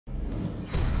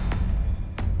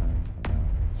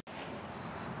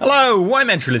Hello, I'm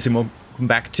EnterElysium. Welcome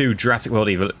back to Jurassic World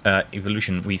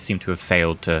Evolution. We seem to have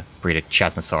failed to breed a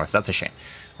Chasmosaurus. That's a shame.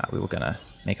 We were going to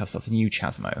make ourselves a new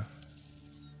Chasmo.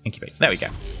 Incubate. There we go.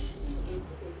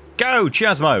 Go,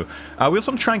 Chasmo! We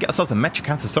also want to try and get ourselves a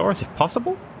Metricanthrosaurus if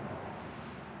possible.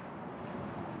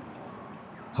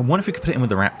 I wonder if we could put it in with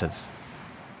the raptors.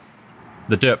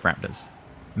 The Derp Raptors.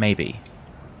 Maybe.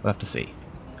 We'll have to see.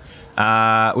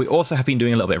 We also have been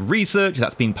doing a little bit of research.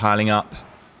 That's been piling up.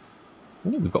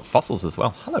 Ooh, we've got fossils as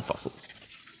well. Hello, fossils.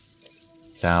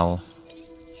 Sell.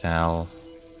 Sell.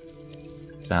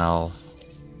 Sell.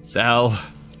 Sell.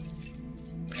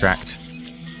 Extract.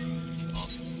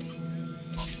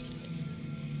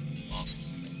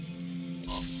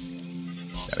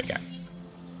 There we go.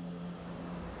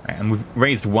 Right, and we've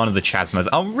raised one of the Chasmos.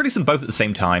 I'll release them both at the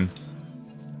same time.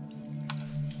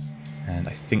 And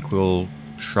I think we'll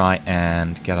try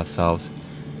and get ourselves...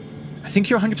 I think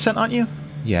you're 100%, aren't you?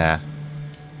 Yeah.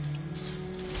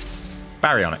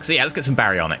 Baryonyx. Yeah, let's get some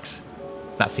baryonyx.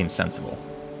 That seems sensible.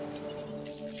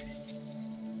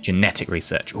 Genetic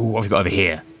research. Ooh, what have we got over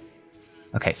here?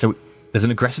 Okay, so there's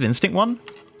an aggressive instinct one.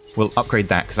 We'll upgrade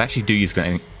that, because I actually do use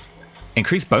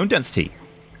increased bone density.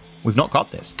 We've not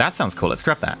got this. That sounds cool. Let's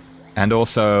grab that. And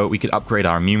also, we could upgrade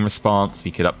our immune response.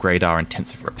 We could upgrade our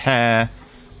intensive repair.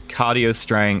 Cardio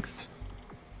strength.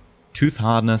 Tooth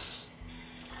hardness.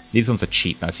 These ones are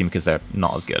cheap, I assume, because they're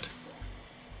not as good.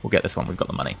 We'll get this one. We've got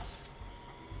the money.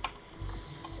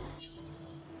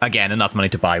 Again, enough money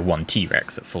to buy one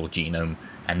T-Rex at full genome.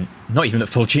 And not even at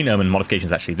full genome and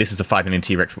modifications, actually. This is a 5 million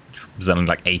T-Rex, which was only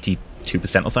like 82%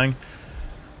 or something.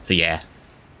 So yeah,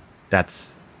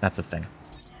 that's a thing.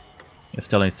 It's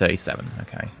still only 37.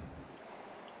 Okay.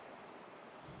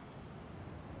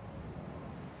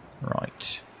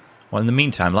 Right. Well, in the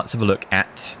meantime, let's have a look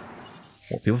at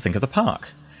what people think of the park.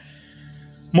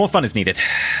 More fun is needed.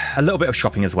 A little bit of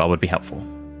shopping as well would be helpful.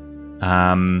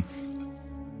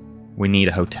 We need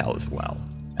a hotel as well.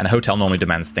 And a hotel normally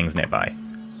demands things nearby.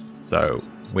 So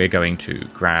we're going to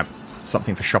grab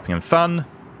something for shopping and fun.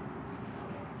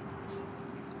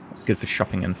 What's good for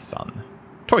shopping and fun?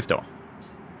 Toy store.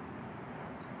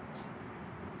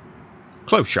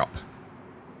 Clothes shop.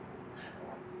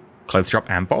 Clothes shop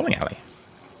and bowling alley.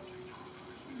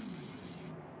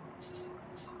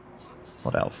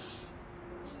 What else?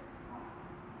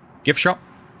 Gift shop.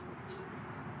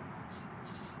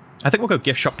 I think we'll go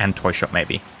gift shop and toy shop,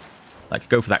 maybe. Like,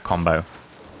 go for that combo.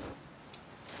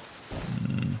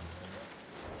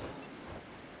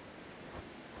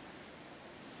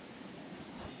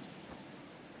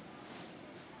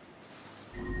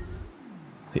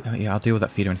 Oh, yeah, I'll deal with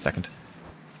that feeder in a second.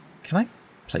 Can I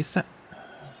place that?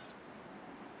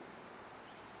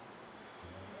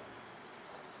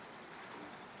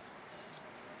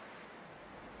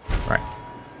 Right.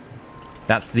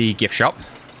 That's the gift shop.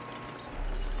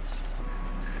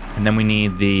 And then we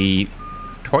need the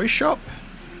toy shop.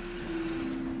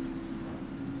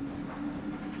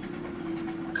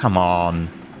 Come on.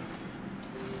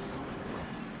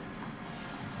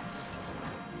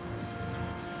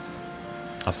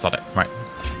 I'll sod it. Right.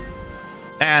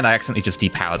 And I accidentally just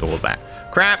depowered all of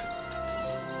that. Crap!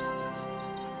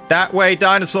 That way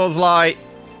dinosaurs lie!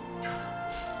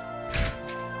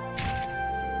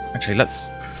 Actually, let's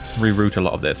reroute a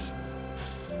lot of this.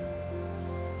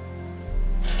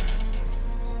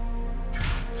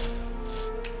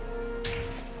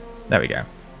 There we go.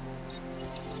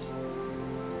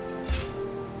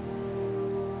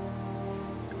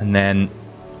 And then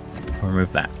we'll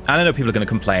remove that. I don't know, people are going to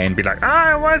complain, be like,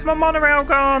 ah, where's my monorail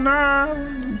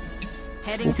gone?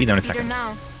 We'll be there in a second.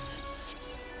 Now.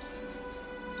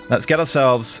 Let's get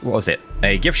ourselves, what was it?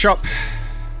 A gift shop?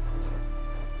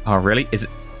 Oh, really? Is it?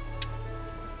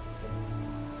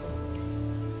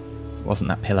 Wasn't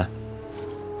that pillar?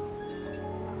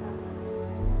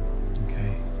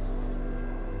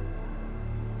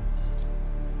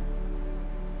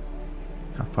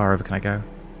 How far over can I go?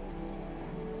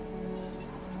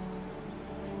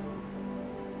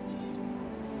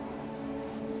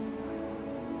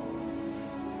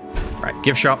 Right,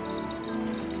 gift shop.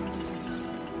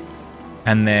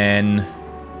 And then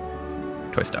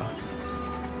toy store.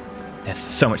 There's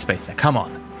so much space there. Come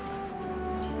on.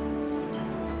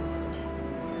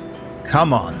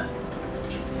 Come on.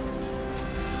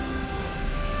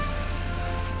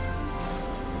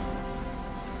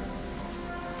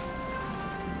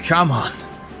 Come on.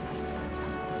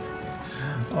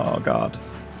 Oh, God.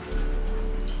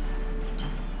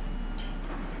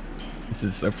 This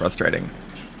is so frustrating.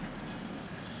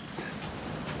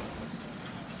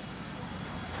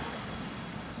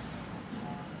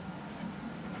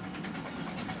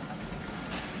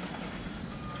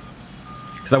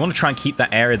 Because I want to try and keep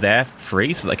that area there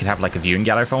free so that I could have like a viewing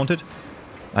gallery if I wanted.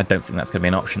 I don't think that's going to be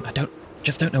an option.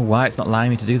 Just don't know why it's not allowing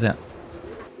me to do that.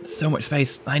 So much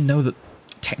space. I know that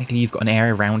technically you've got an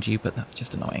area around you, but that's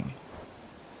just annoying.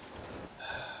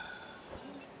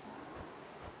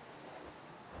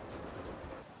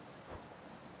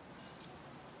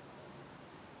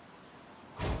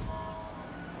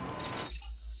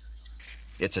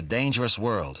 It's a dangerous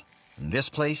world, and this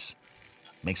place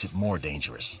makes it more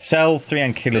dangerous. Sell 3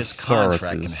 ankylosauruses. This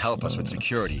contract can help us with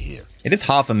security here. It is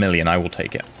 $500,000. I will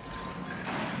take it.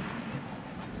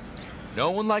 No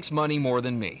one likes money more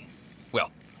than me. Well,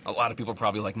 a lot of people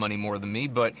probably like money more than me,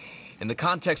 but in the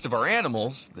context of our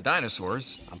animals, the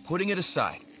dinosaurs, I'm putting it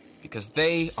aside because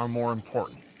they are more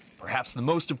important. Perhaps the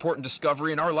most important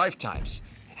discovery in our lifetimes.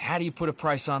 And how do you put a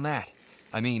price on that?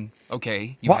 I mean,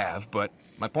 okay, you have, but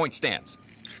my point stands.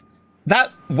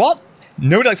 What?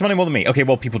 Nobody likes money more than me. Okay,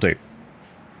 well, people do.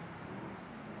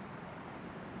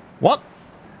 What?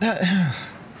 The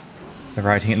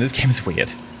writing in this game is weird.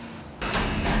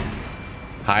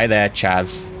 Hi there,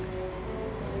 Chaz.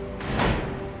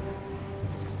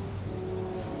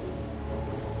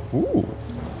 Ooh,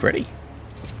 pretty.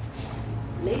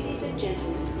 Ladies and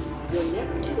gentlemen, you're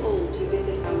never too old to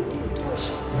visit our new toy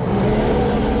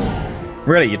shop.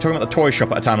 Really? You're talking about the toy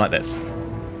shop at a time like this?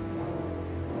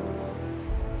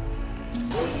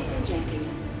 Ladies and gentlemen,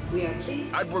 we are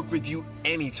pleased. I'd work with you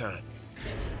anytime.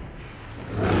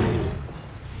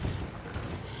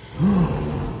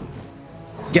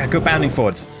 Yeah, go bounding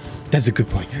forwards. That's a good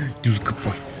point. That's a good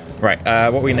point. Right,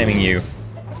 what are we naming you?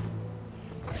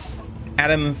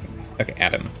 Adam. Okay,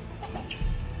 Adam.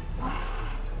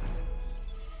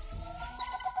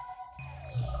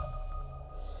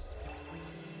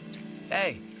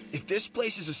 Hey, if this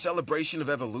place is a celebration of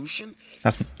evolution...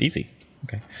 That's easy.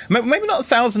 Okay. Maybe not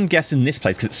 1,000 guests in this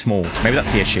place because it's small. Maybe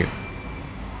that's the issue.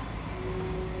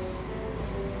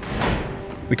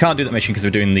 We can't do that mission because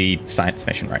we're doing the science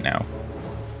mission right now.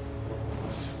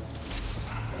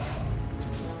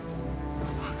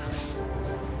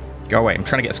 Go away. I'm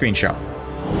trying to get a screenshot.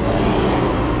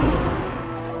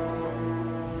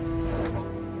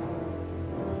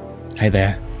 Hey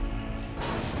there.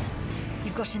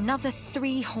 You've got another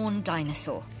 3-horned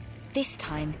dinosaur. This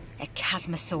time, a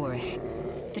Chasmosaurus.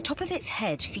 The top of its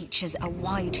head features a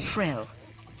wide frill.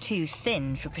 Too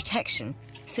thin for protection,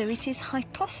 so it is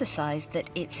hypothesized that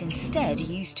it's instead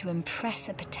used to impress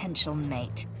a potential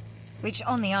mate. Which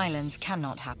on the islands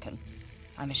cannot happen,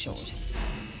 I'm assured.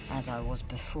 As I was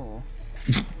before.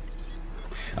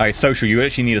 Alright, social, you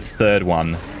actually need a 3rd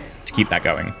one to keep that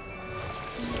going.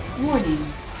 Warning.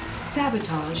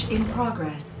 Sabotage in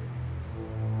progress.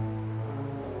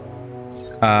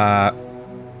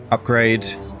 Upgrade.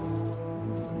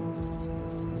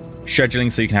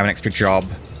 Scheduling so you can have an extra job.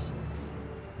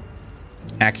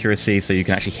 Accuracy so you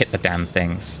can actually hit the damn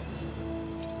things.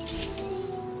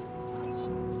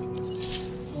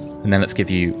 And then let's give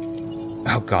you...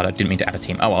 Oh god, I didn't mean to add a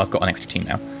team. Oh well, I've got an extra team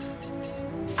now.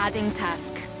 Adding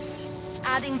task.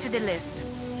 Adding to the list.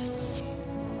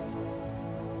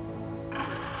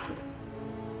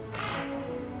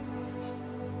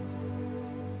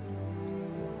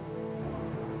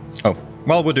 Oh,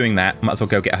 while we're doing that, might as well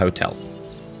go get a hotel.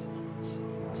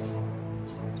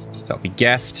 So that'll be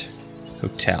guest,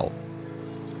 hotel.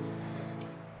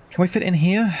 Can we fit in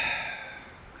here?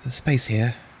 There's space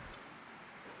here.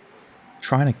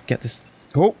 Trying to get this...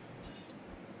 Oh!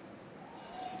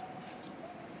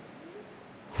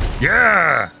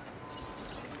 Yeah!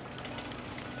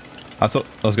 I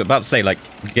was about to say, like,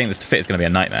 getting this to fit is going to be a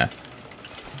nightmare.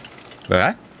 But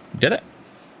I did it.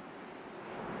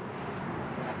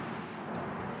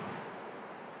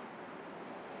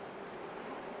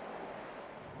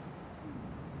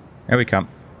 Here we come.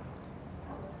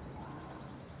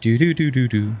 Do do do do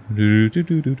do do do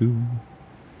do do do.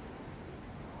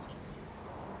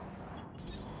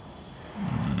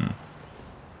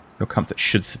 Your comfort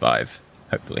should survive,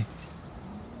 hopefully.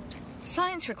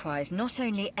 Science requires not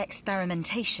only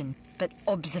experimentation, but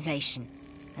observation.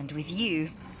 And with you,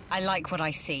 I like what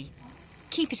I see.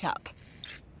 Keep it up.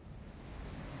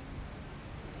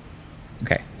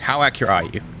 Okay, how accurate are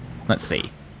you? Let's see.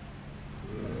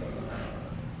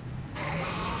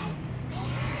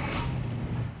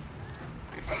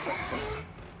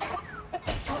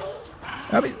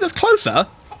 I mean, that's closer.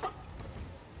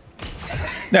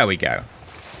 There we go.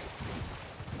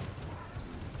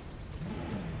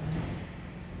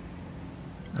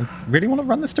 I really want to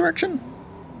run this direction?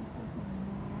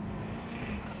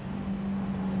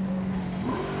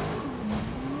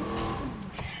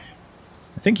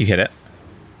 I think you hit it.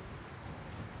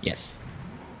 Yes.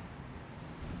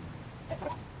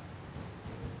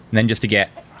 And then just to get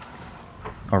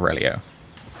Aurelio.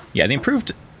 Yeah, the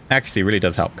improved accuracy really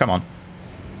does help. Come on.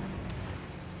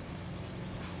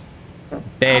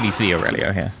 Barely see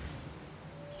Aurelio here.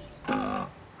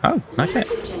 Oh, nice hit.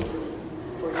 Ladies and gentlemen,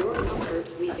 for your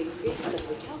comfort, we've increased the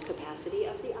hotel capacity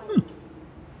of the island.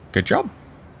 Good job.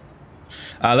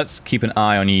 Let's keep an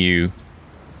eye on you.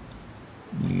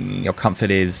 Your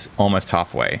comfort is almost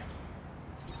halfway.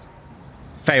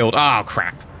 Failed. Oh,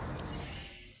 crap.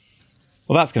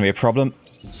 Well, that's going to be a problem.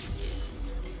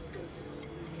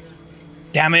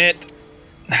 Damn it.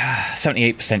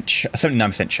 78%,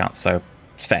 79% chance, so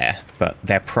it's fair. But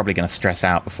they're probably going to stress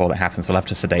out before that happens. We'll have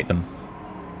to sedate them.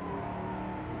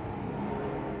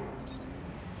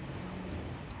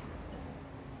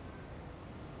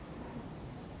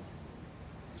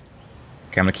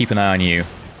 Okay, I'm going to keep an eye on you.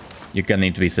 You're going to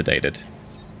need to be sedated.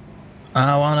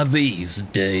 I want to be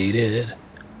sedated.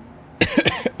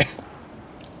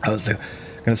 I was going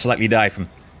to slightly die from...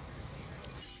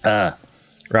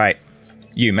 Right.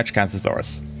 You,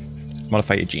 Metrocanthosaurus.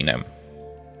 Modify your genome.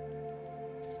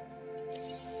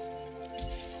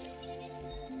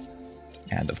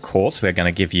 And of course, we're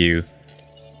going to give you...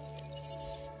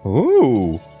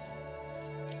 Ooh!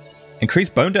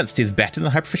 Increased bone density is better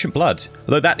than high proficient blood.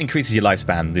 Although that increases your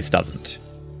lifespan, this doesn't.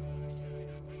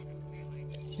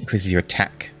 Increases your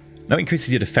attack. No, it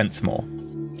increases your defense more.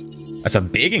 That's a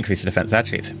big increase in defense,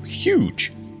 actually. It's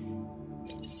huge.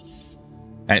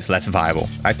 And it's less viable.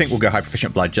 I think we'll go high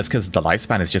proficient blood just because the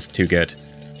lifespan is just too good.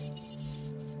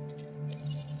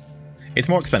 It's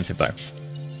more expensive, though.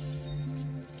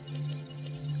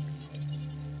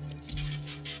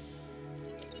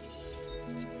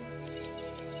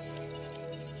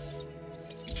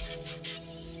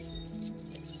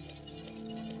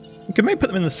 We could maybe put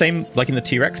them in the same, like in the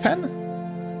T-Rex pen?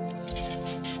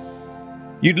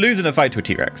 You'd lose in a fight to a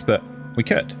T-Rex, but we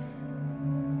could.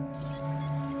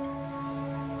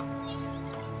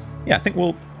 Yeah, I think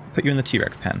we'll put you in the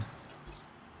T-Rex pen.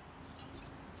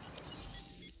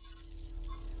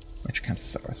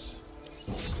 Metrocanthosaurus.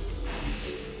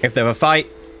 If they have a fight,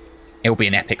 it'll be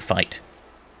an epic fight.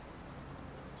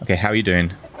 Okay, how are you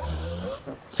doing?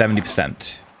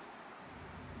 70%.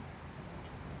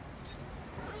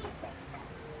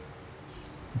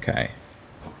 Okay.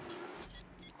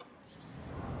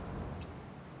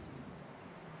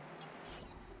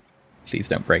 Please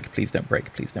don't break, please don't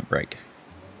break, please don't break.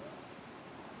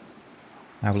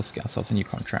 Now let's get ourselves a new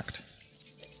contract.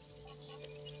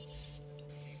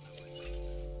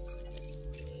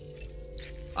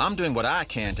 I'm doing what I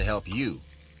can to help you.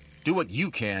 Do what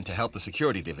you can to help the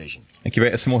security division.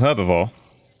 Incubate a small herbivore.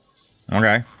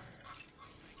 Okay.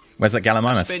 Where's that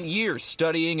Gallimimus? I've spent years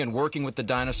studying and working with the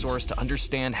dinosaurs to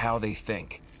understand how they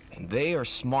think. And they are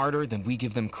smarter than we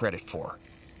give them credit for.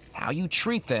 How you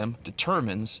treat them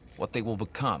determines what they will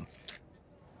become.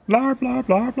 Blah, blah,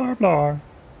 blah, blah, blah.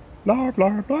 Blah,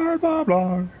 blah, blah, blah,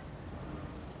 blah.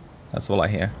 That's all I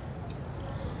hear.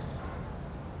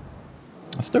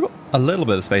 I've still got a little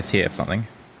bit of space here for something.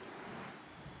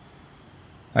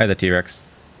 Hi there, T-Rex.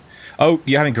 Oh,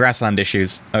 you're having grassland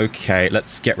issues. Okay,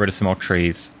 let's get rid of some more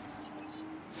trees.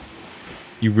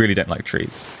 You really don't like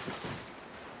trees.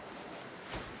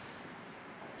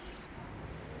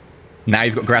 Now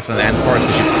you've got grassland and forest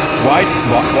issues. Why?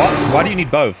 What? Why do you need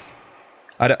both?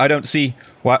 I don't see.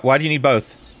 Why do you need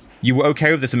both? You were okay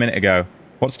with this a minute ago.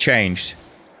 What's changed?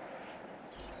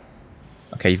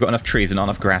 Okay, you've got enough trees and not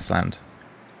enough grassland.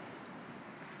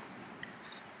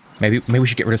 Maybe we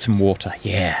should get rid of some water.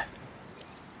 Yeah.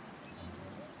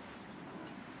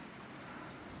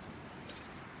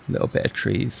 A little bit of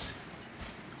trees.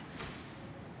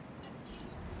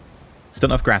 Still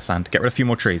enough grassland. Get rid of a few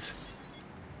more trees.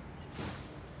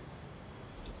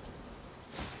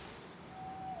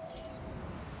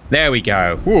 There we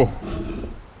go. Woo.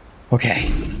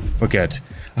 Okay, we're good.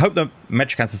 I hope the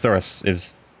Metrocanthosaurus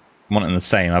is one and the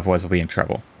same, otherwise we'll be in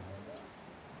trouble.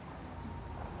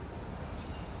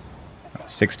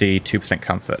 62%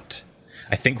 comfort.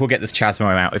 I think we'll get this Chasmo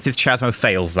out. If this Chasmo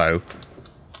fails, though,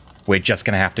 we're just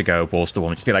going to have to go balls to the wall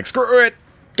and just be like, screw it!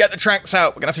 Get the tranks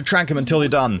out! We're going to have to trank them until they're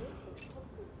done.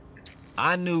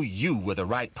 I knew you were the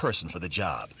right person for the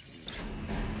job.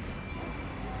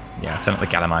 Yeah, send up the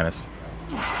Gallimimus.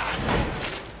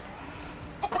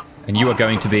 And you are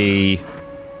going to be...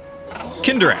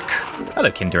 Kinderek.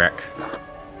 Hello, Kinderek.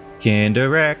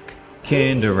 Kinderek.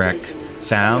 Kinderek.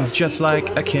 Sounds just like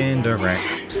a Kinderek.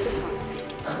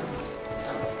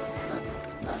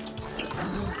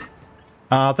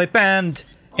 Are they banned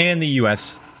in the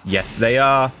US? Yes, they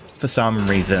are, for some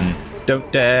reason.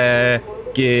 Don't dare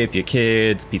give your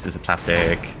kids pieces of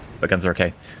plastic. But guns are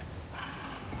okay.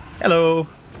 Hello.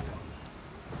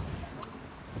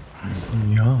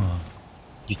 Yeah.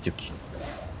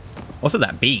 What's with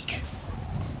that beak?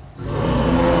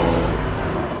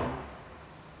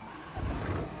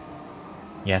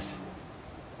 Yes.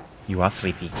 You are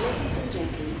sleepy. Ladies and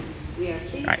gentlemen, we are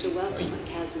pleased Right. to welcome a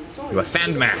Chasmosaurus. You are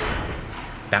Sandman.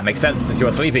 That makes sense since you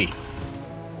are sleepy.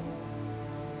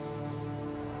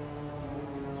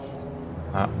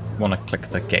 Want to click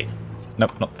the gate.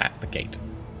 Nope, not that. The gate.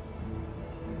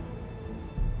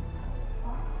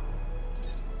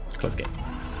 Close gate.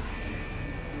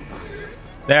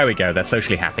 There we go. They're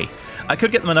socially happy. I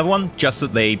could get them another one, just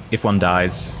that they, if one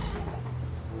dies.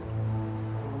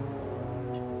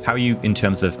 How are you in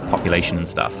terms of population and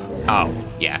stuff? Oh,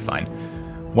 yeah, fine.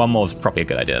 One more is probably a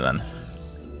good idea then.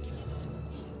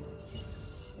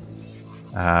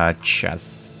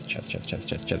 Chaz.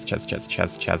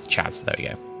 There we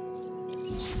go.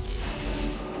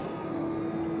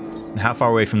 And how far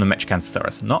away from the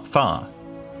Mechcanthrosaurus? Not far.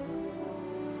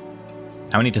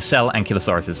 And we need to sell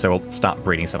Ankylosauruses, so we'll start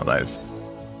breeding some of those.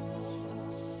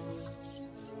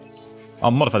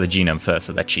 I'll modify the genome first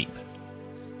so they're cheap.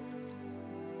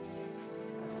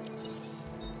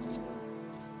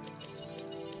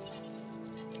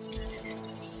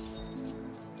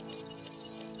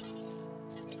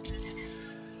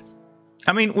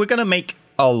 I mean, we're going to make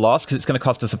a loss because it's going to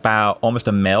cost us about almost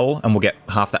 $1 million, and we'll get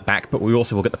half that back, but we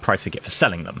also will get the price we get for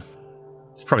selling them.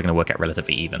 It's probably going to work out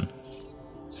relatively even,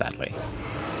 sadly.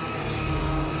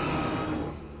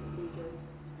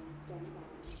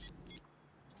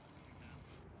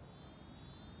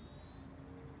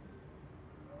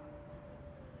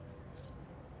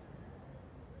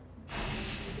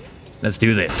 Let's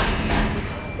do this.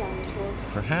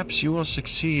 Perhaps you will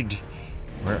succeed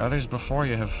where others before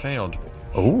you have failed.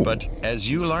 Oh. But as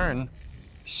you learn,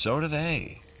 so do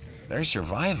they. Their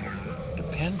survival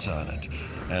depends on it.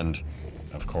 And,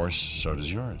 of course, so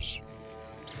does yours.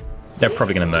 They're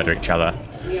probably going to murder each other.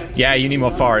 Yeah, you need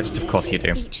more forest. Of course you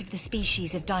do. Each of the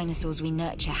species of dinosaurs we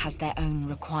nurture has their own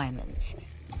requirements.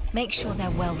 Make sure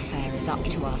their welfare is up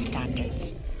to our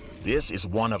standards. This is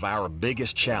one of our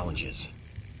biggest challenges.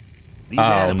 These Oh,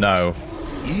 animals, no.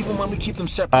 even when we keep them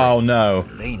separate, Oh, no.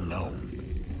 they know.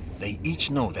 They each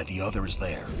know that the other is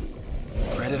there.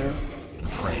 Predator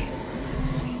and prey.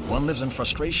 One lives in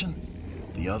frustration,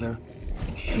 the other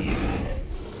in fear.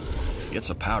 It's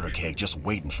a powder keg just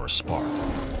waiting for a spark.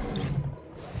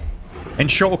 In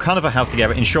short, we'll carnivore house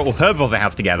together. In short, we'll herbivores a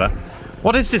house together.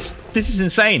 What is this? This is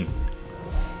insane.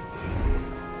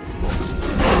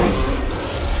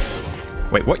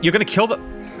 Wait, what? You're going to kill the...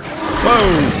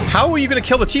 Whoa! How are you going to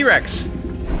kill the T-Rex?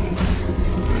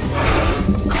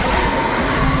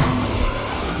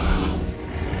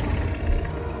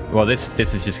 Well, this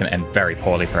is just going to end very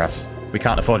poorly for us. We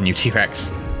can't afford a new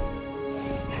T-Rex.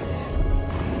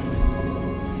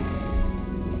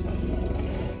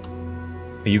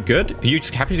 Are you good? Are you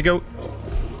just happy to go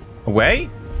away?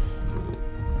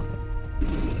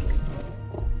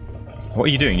 What are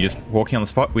you doing? You just walking on the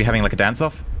spot? Are we having like a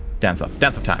dance-off? Dance-off.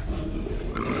 Dance-off time.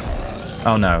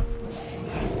 Oh no.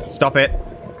 Stop it.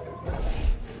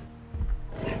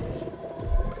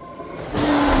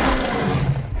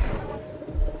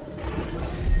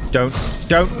 Don't.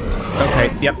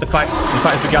 Okay, yep, the fight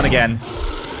has begun again.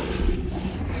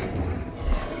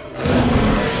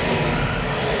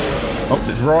 Oh,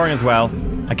 there's roaring as well.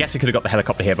 I guess we could have got the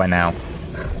helicopter here by now.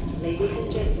 Ladies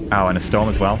and gentlemen, Oh, and a storm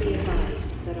as well. be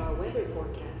advised that our weather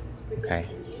forecasts predict Okay.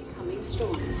 an incoming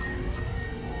storm.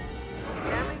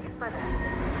 Дамы и господа,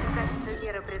 в качестве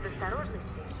меры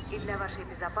предосторожности и для вашей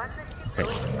безопасности Okay.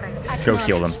 просим пройти. Go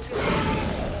heal them.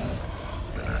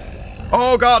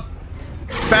 Oh god!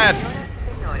 It's bad!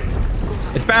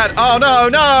 It's bad! Oh no,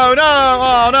 no, no!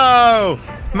 Oh no!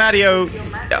 Mario!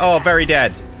 Oh, very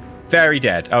dead. Very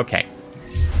dead. Okay.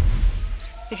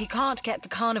 If you can't get the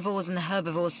carnivores and the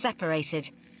herbivores separated,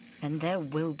 then there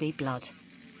will be blood,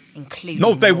 including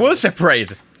No, they were yours.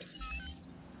 separated.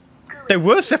 They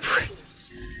were separated.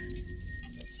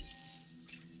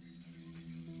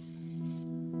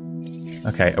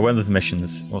 Okay, one of the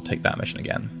missions. We'll take that mission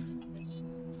again.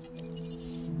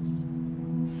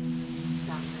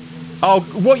 Oh,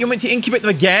 what? You're meant to incubate them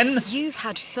again? You've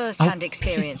had first-hand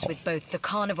experience with both the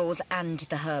carnivores and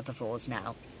the herbivores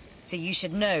now, so you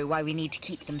should know why we need to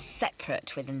keep them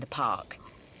separate within the park.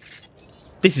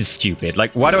 This is stupid.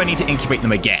 Like, why do I need to incubate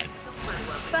them again?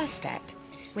 First step,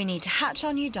 we need to hatch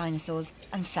our new dinosaurs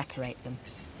and separate them.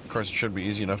 Of course, it should be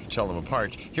easy enough to tell them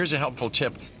apart. Here's a helpful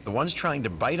tip. The ones trying to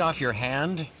bite off your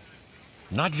hand,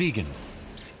 not vegan.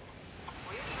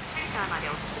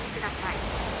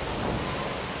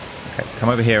 Okay, come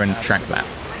over here and track that.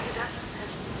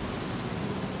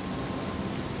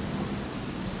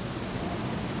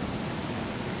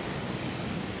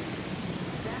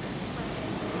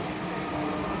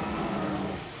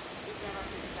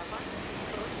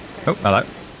 Oh, hello.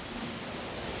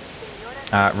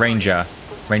 Ranger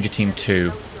Team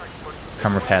 2,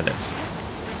 come repair this.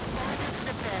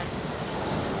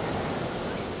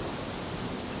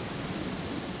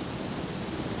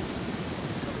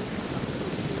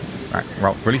 Right,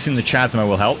 well, releasing the Chasmo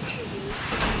will help.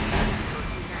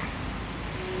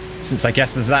 Since I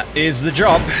guess that is the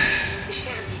job.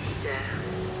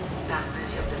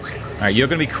 Alright, you're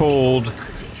going to be called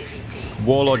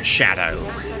Warlord Shadow.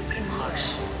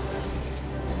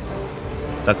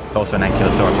 That's also an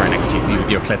Ankylosaurus right next to you.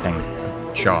 You're clipping.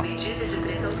 Sure.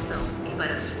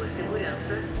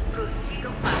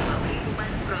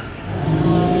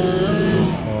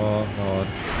 Warlord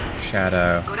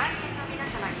Shadow.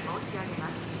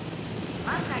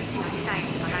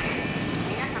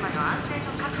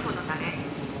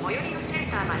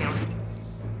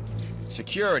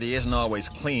 Security isn't always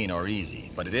clean or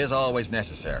easy, but it is always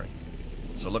necessary.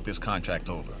 So look this contract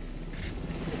over.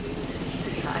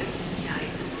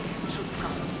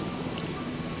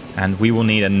 And we will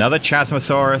need another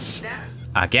Chasmosaurus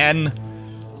again.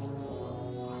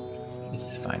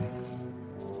 This is fine.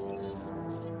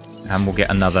 And we'll get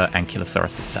another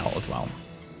Ankylosaurus to sell as well.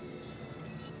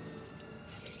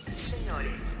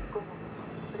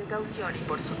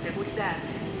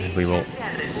 And we will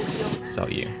sell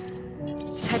you.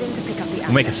 Heading to pick up the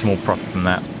We'll make a small profit from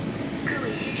that.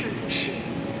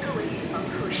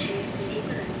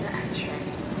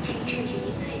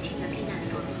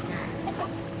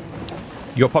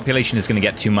 Your population is going to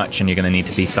get too much and you're going to need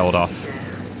to be sold off.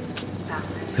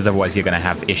 Because otherwise you're going to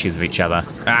have issues with each other.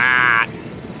 Ah!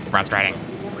 Frustrating.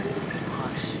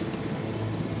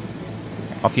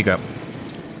 Off you go.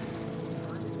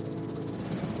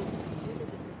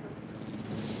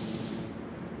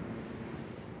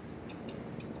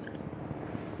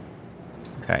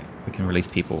 Okay, we can release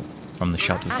people from the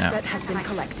shelters now. Asset has been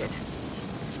collected.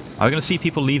 Are we going to see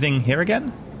people leaving here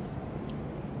again?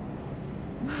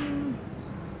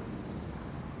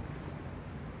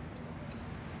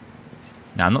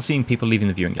 No, I'm not seeing people leaving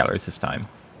the viewing galleries this time.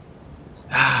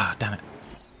 Ah, damn it.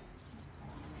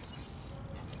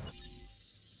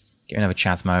 Get another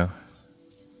Chasmo.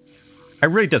 It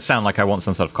really does sound like I want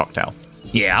some sort of cocktail.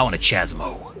 Yeah, I want a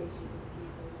Chasmo.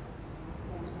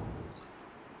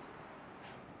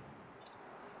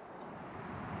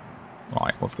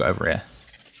 Right, what have we got over here?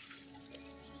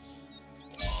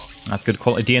 That's good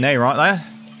quality DNA right there.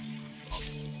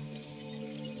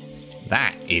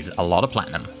 That is a lot of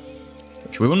platinum,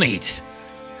 which we will need,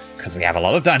 because we have a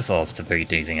lot of dinosaurs to be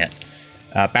using it.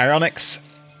 Baryonyx,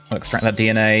 we'll extract that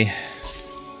DNA.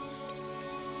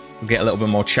 We'll get a little bit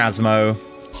more Chasmo.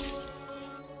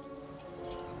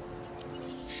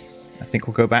 I think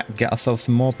we'll go back and get ourselves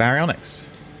some more Baryonyx.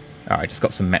 Alright, just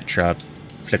got some Metra.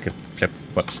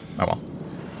 Whoops. Oh well.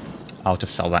 I'll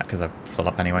just sell that because I'm full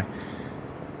up anyway.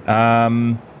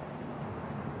 How's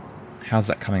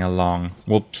that coming along?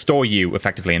 We'll store you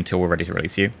effectively until we're ready to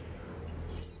release you.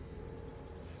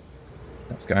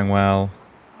 That's going well.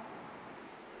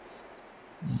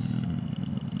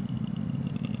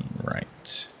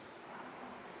 Right.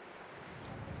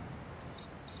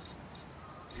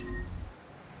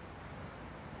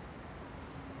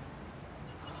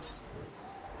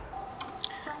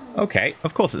 Okay,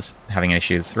 of course it's having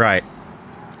issues. Right.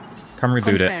 Come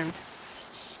reboot Confirmed. it.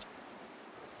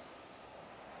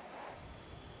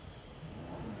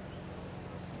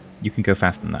 You can go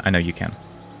faster than that. I know you can.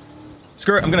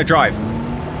 Screw it, I'm gonna drive.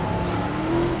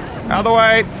 Out of the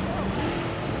way!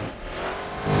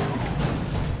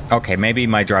 Okay, maybe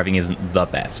my driving isn't the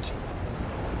best.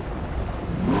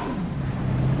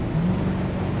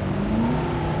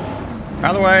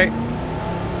 Out of the way!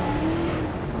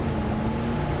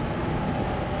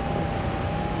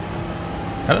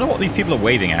 I don't know what these people are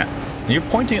waving at. And you're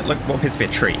pointing at like what appears to be a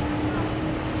tree.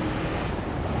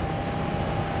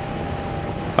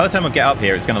 By the time we get up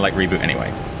here, it's gonna like reboot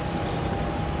anyway.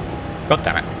 God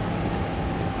damn it.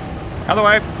 Out of the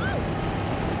way!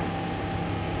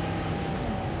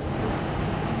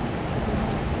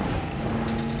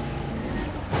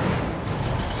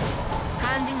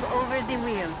 Handing over the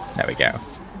wheel. There we go.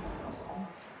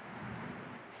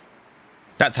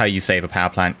 That's how you save a power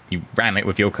plant. You ram it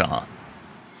with your car.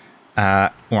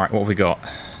 Alright, what have we got?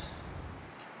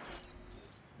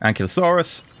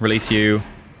 Ankylosaurus, release you.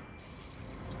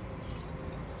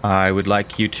 I would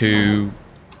like you to...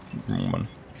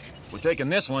 We're taking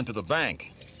this one to the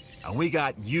bank, and we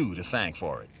got you to thank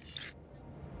for it.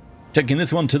 Taking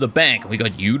this one to the bank, we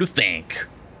got you to thank.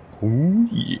 Ooh,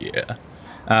 yeah.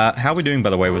 How are we doing, by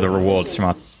the way, with the rewards from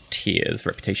our tiers,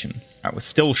 reputation? Alright, we're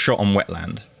still short on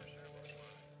wetland.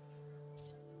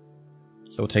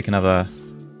 So we'll take another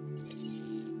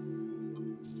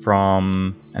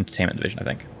from Entertainment Division, I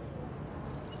think.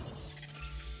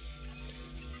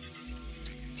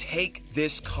 Take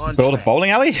this contract. Build a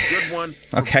bowling alley? It's a good one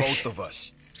for Okay. both of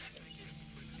us.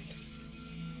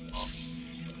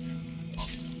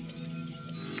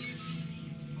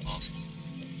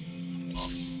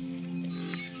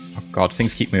 Oh god,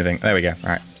 things keep moving. There we go.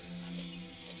 Alright.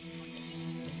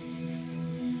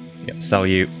 Yep, sell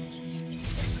you.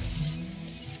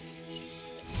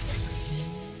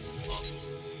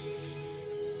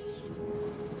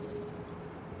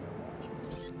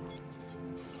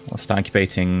 We'll start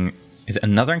incubating. Is it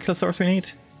another Ankylosaurus we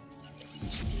need?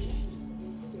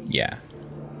 Yeah.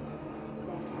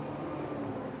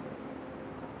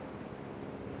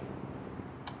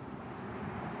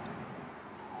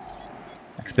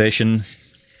 Expedition.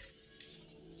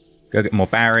 Go get more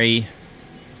Barry.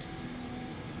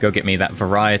 Go get me that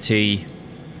variety.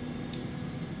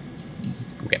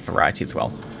 We'll get variety as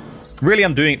well. Really,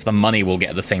 I'm doing it for the money we'll get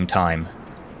at the same time.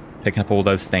 Picking up all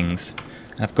those things.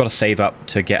 And I've got to save up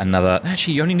to get another...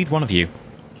 Actually, you only need one of you.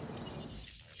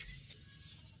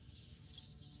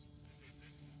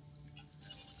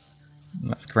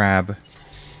 Let's grab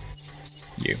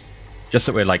you. Just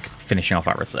so we're, like, finishing off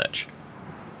our research.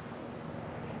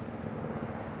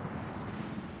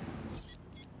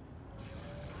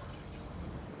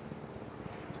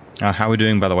 How are we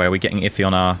doing, by the way? Are we getting iffy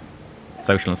on our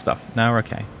social and stuff? No, we're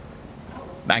okay.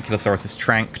 The Ankylosaurus is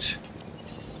tranked.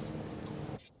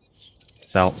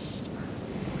 Sell.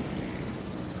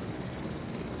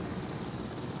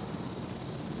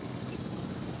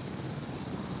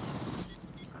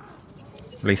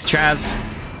 Release Chaz.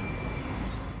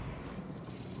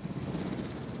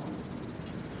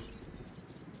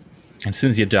 And as soon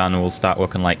as you're done, we'll start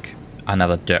working like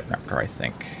another Dirt Raptor, I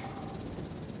think.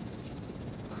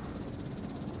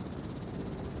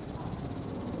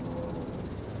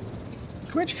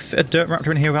 Can we actually fit a Dirt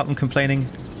Raptor in here without them complaining?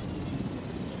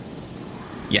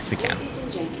 Yes, we can. Ladies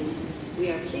and gentlemen, we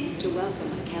are pleased to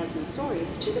welcome a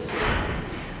Chasmosaurus to the park.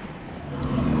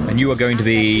 And you are going to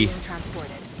be Being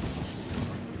transported.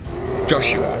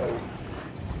 Joshua.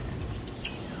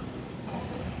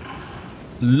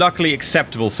 Luckily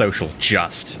acceptable social,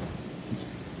 just. It's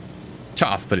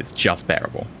tough, but it's just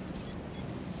bearable.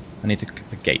 I need to click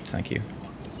the gate, thank you.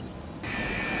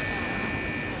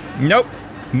 Nope.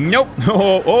 Nope.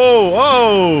 Oh, oh,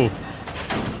 oh!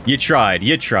 You tried,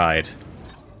 you tried.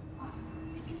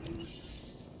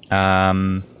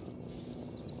 We'll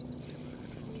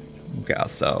get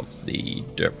ourselves the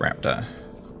Dirt Raptor.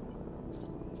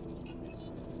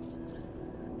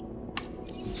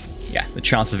 Yeah, the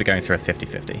chances of it going through are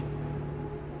 50-50.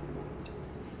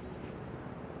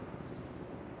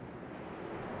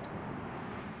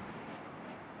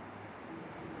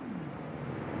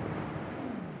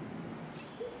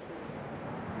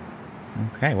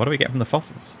 Okay, what do we get from the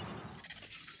fossils?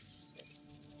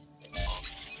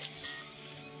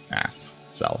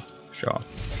 Sell. Sure.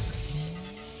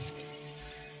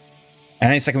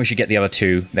 And any second we should get the other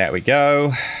two. There we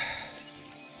go.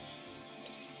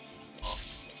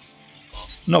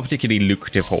 Not particularly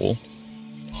lucrative haul,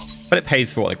 but it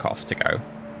pays for what it costs to go.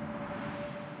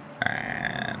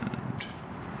 And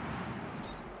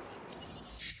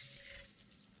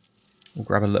we'll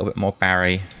grab a little bit more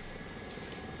Barry.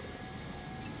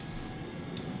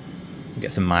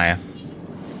 Get some Maya.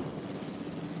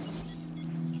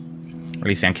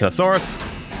 Release the Ankylosaurus.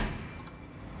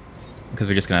 Because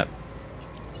we're just going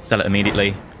to sell it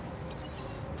immediately.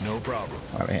 No problem.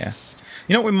 Over here.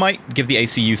 You know what? We might give the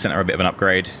ACU Center a bit of an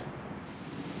upgrade.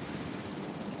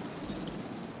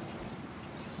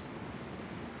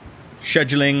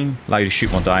 Scheduling. Allow you to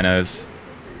shoot more dinos.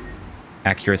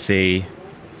 Accuracy.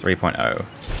 3.0.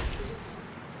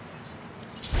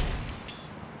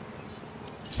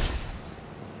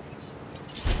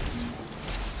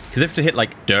 Because if to hit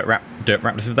like dirt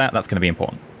raptors with that, that's going to be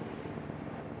important.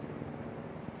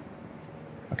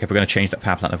 Okay, if we're going to change that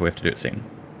power plant level, we have to do it soon.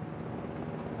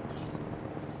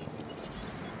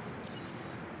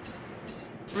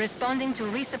 Responding to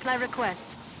resupply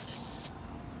request.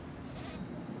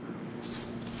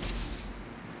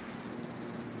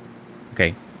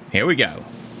 Okay, here we go.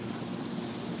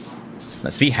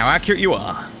 Let's see how accurate you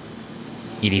are.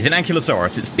 It is an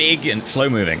Ankylosaurus. It's big and slow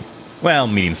moving. Well,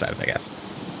 medium-sized, I guess.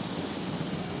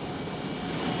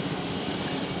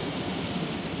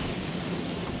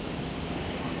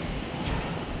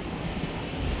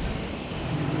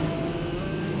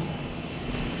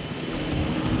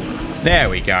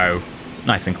 There we go.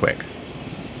 Nice and quick.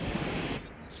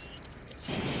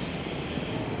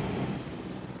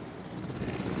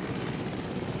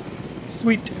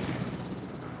 Sweet.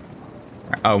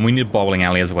 Right. Oh, and we need a bowling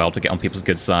alley as well to get on people's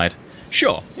good side.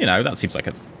 Sure, you know, that seems like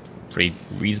a pretty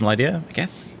reasonable idea, I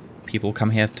guess. People come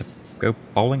here to go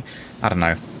bowling. I don't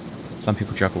know. Some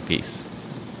people juggle geese.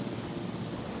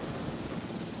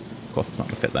 Of course, it's not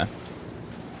going to fit there.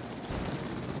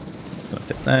 It's going to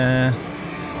fit there.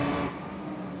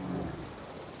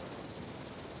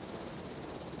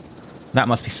 That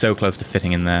must be so close to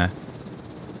fitting in there.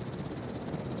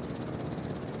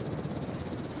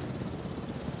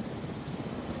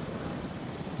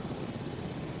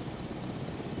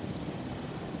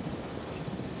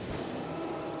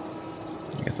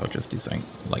 I guess I'll just do something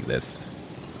like this.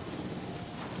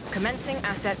 Commencing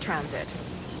asset transit.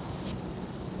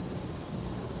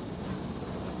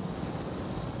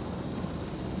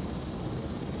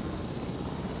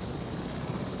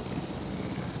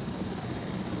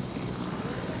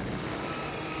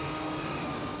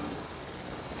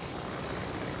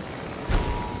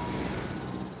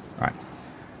 Right.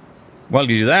 While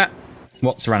you do that,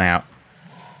 what's run out?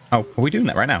 Oh, are we doing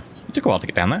that right now? It took a while to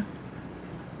get down there.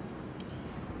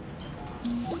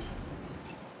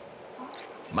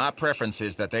 My preference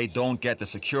is that they don't get the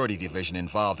security division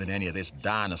involved in any of this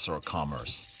dinosaur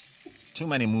commerce. Too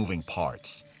many moving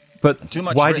parts. But And too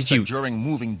much why risk did you... that during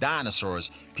moving dinosaurs,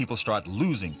 people start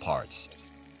losing parts.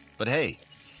 But hey,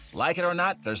 like it or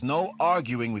not, there's no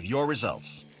arguing with your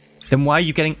results. Then why are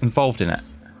you getting involved in it?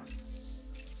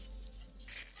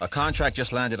 A contract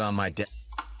just landed on my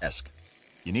desk.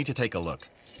 You need to take a look.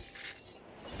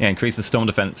 Yeah, increase the storm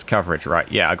defense coverage,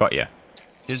 right. Yeah, I got you.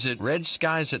 Is it red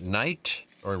skies at night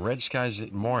or red skies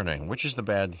at morning? Which is the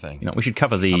bad thing? You know, we should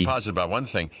cover the... I'm positive about one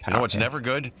thing. You know what's Okay. never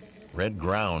good? Red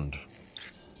ground.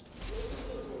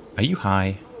 Are you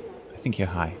high? I think you're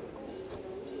high.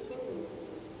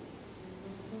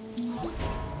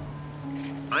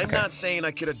 I'm Okay. not saying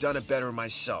I could have done it better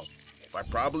myself. I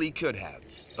probably could have,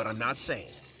 but I'm not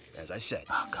saying, as I said.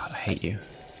 Oh god, I hate you.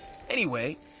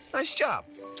 Anyway, nice job.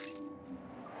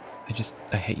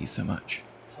 I hate you so much.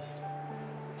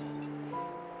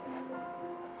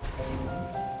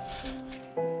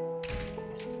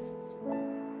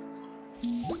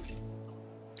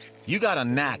 You got a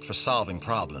knack for solving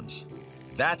problems.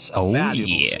 That's a Oh,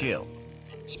 valuable yeah. skill,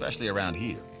 especially around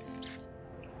here.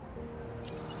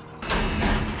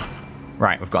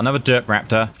 Right, we've got another dirt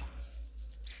raptor.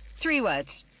 3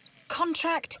 words.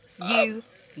 Contract, you,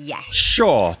 yes.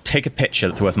 Sure, take a picture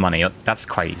that's worth money. That's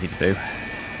quite easy to do.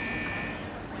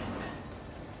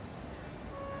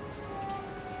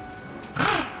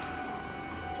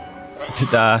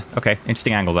 Okay,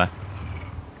 interesting angle there.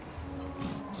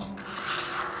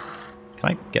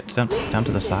 Can I get down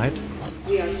to the side?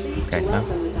 We are pleased Okay, to no.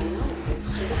 welcome the Dynamics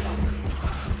to the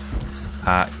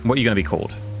party. What are you going to be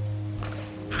called?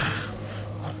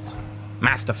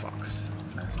 Master Fox.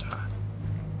 Master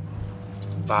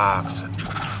Fox.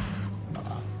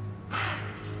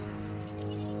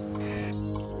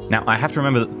 Now, I have to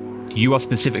remember that you are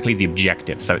specifically the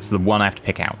objective, so it's the one I have to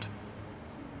pick out.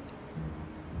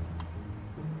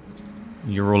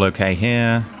 You're all okay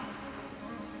here.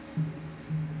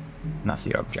 And that's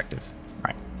your objectives.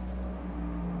 Right.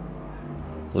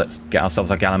 Let's get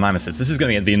ourselves our Gallimimuses. This is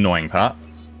going to be the annoying part.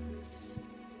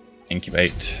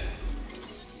 Incubate.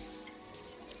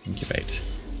 Incubate.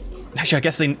 Actually, I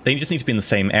guess they just need to be in the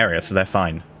same area, so they're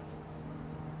fine.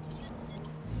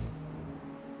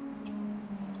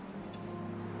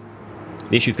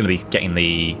 The issue is going to be getting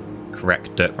the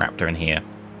correct dirt raptor in here.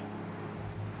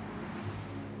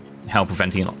 Hell,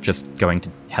 preventing it not just going to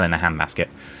hell in a handbasket.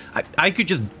 I could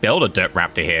just build a dirt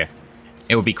raptor here.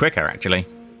 It would be quicker, actually.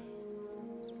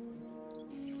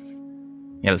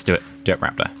 Yeah, let's do it. Dirt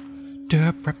raptor.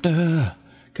 Dirt raptor.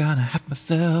 Gonna have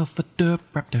myself a dirt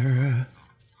raptor.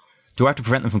 Do I have to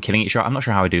prevent them from killing each other? I'm not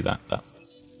sure how I do that, but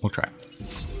we'll try it.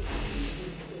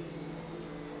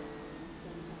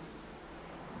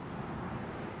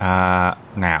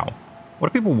 Now,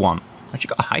 what do people want? Actually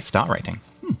got a high star rating.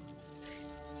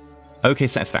 Okay,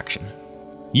 satisfaction.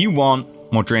 You want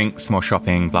more drinks, more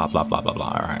shopping, blah, blah, blah, blah, blah.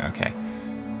 Alright, okay.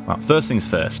 Well, first things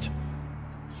first.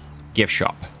 Gift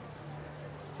shop.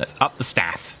 Let's up the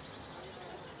staff.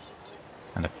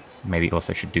 And maybe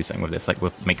also should do something with this. Like,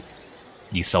 we'll make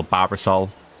you sell Barbasol.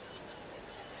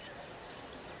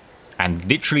 And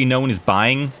literally no one is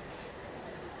buying.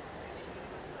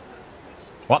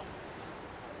 What?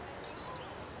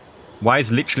 Why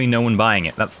is literally no one buying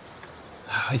it? That's...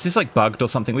 Is this like bugged or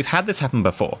something? We've had this happen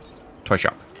before. Toy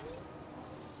shop.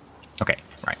 Okay,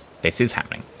 right. This is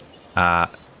happening.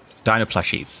 Dino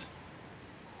plushies.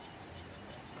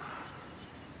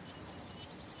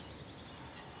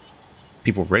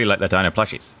 People really like their dino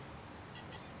plushies.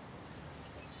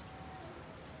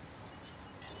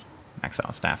 Max out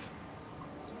our staff.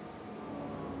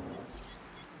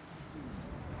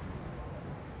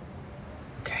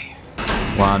 Okay.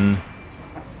 1,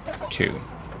 2.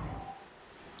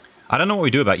 I don't know what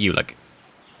we do about you. Like,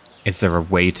 is there a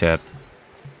way to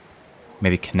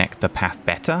maybe connect the path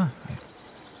better?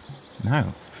 No.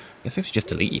 I guess we have to just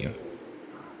delete you.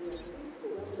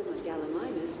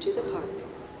 To the park.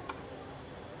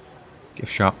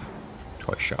 Gift shop.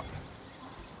 Toy shop.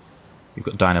 You've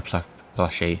got Dino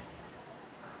plushie.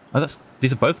 Oh,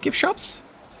 these are both gift shops?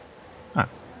 Oh.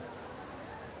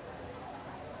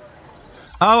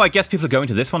 Oh, I guess people are going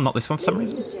to this one, not this one for some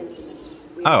reason.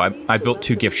 Oh, I built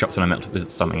 2 gift shops when I meant to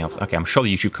visit something else. Okay, I'm sure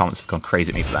the YouTube comments have gone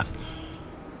crazy at me for that.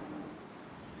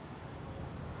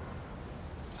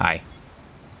 Hi.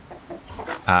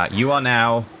 You are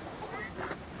now...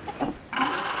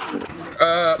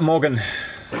 Morgan.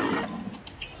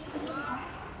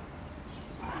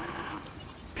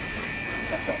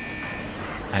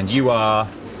 And you are...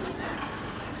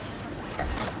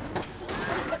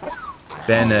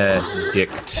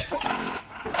 Benedict.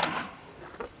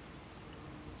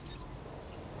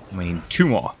 We need 2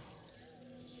 more.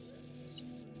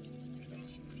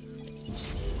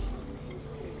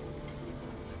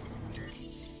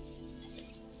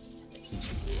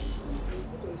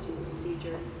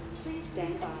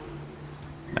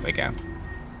 There we go.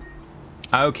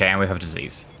 Okay, and we have a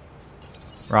disease.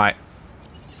 Right.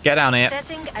 Get down here.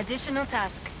 Setting additional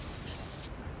task.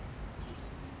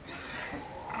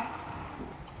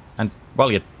 And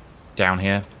while you're down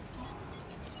here,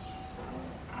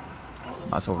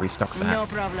 might as well restock that. No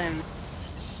problem.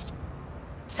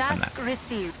 Task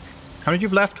received. How many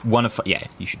you've left? 1 of 5. Yeah,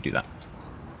 you should do that.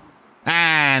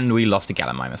 And we lost a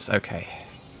Gallimimus. Okay.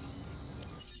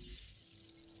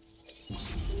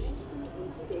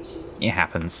 It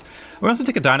happens. We also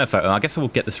take a dino photo. I guess we'll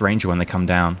get this ranger when they come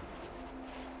down.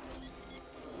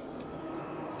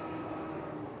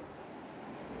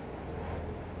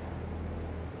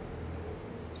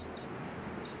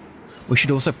 We should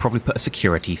also probably put a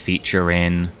security feature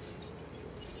in.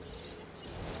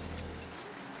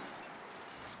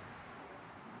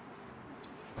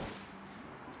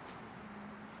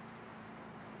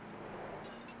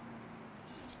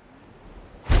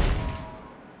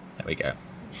 There we go.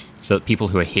 So that people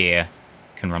who are here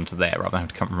can run to there rather than have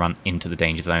to come run into the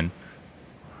danger zone.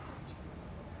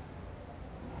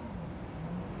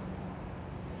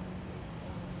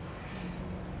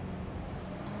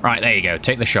 Right, there you go.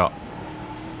 Take the shot.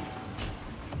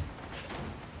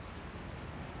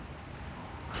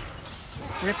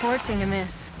 Reporting a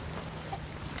miss.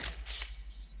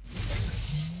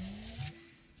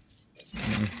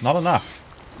 Not enough.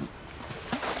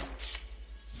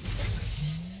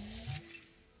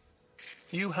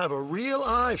 You have a real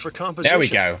eye for composition. There we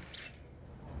go.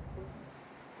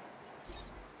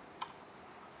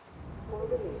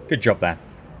 Good job there.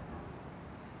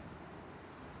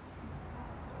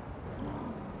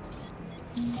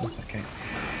 That's okay.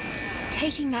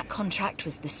 Taking that contract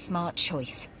was the smart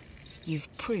choice.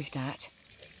 You've proved that.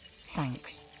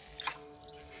 Thanks.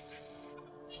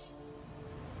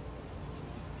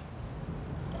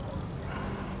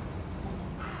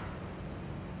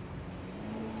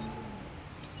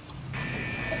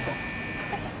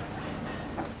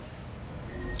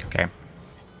 Okay.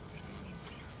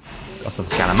 Got some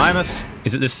Gallimimus.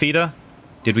 Is it this feeder?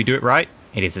 Did we do it right?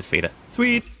 It is this feeder.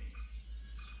 Sweet.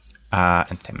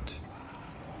 Entertainment.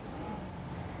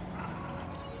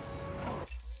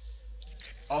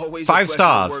 Always 5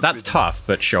 stars. That's tough,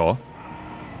 but sure.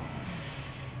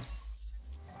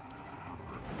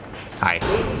 Hi.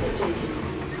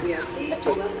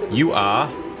 You are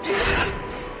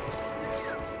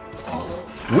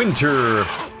Winter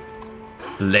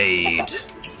Blade.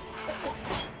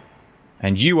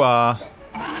 And you are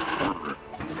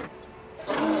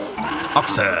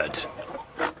Oxford.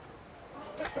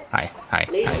 Hi, hi,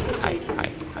 hi, hi, hi,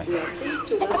 hi. We are pleased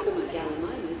to welcome a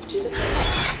Gallimimus to the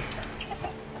park.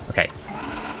 Okay.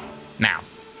 Now,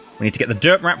 we need to get the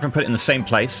Derp Raptor and put it in the same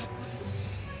place.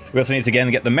 We also need to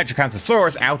again get the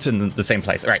Metrocanthosaurus out in the same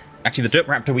place. All right. Actually, the Derp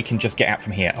Raptor we can just get out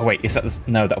from here. Oh, wait. Is that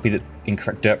no, that'll be the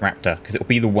incorrect Derp Raptor, because it will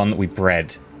be the one that we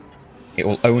bred. It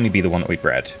will only be the one that we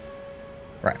bred.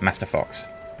 Right, Master Fox.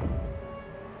 In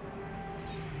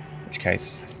which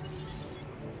case...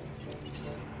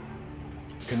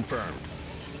 Confirmed.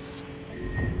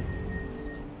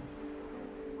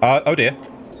 Oh dear.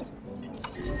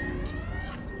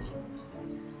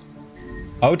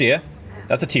 Oh dear.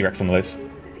 That's a T-Rex on the loose.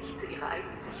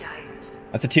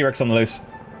 That's a T-Rex on the loose.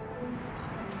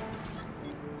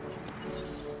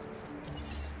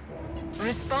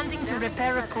 Responding to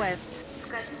repair request.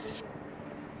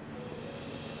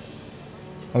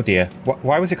 Oh dear.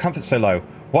 Why was your comfort so low?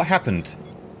 What happened?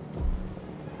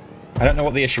 I don't know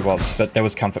what the issue was, but there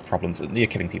was comfort problems. You're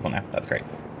killing people now. That's great.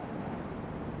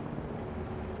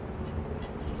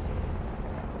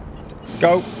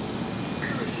 Go!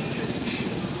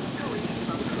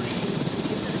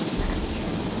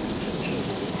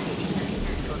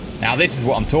 Now this is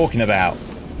what I'm talking about.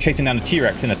 Chasing down a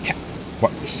T-Rex in a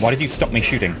Why did you stop me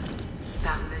shooting?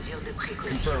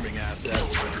 Confirming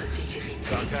assets.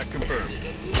 Contact confirmed.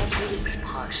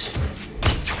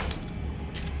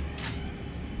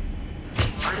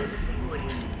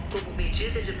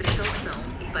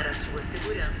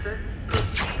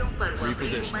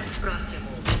 Repositioning.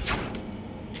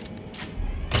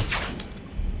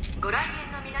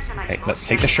 Okay, let's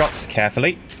take the shots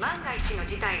carefully.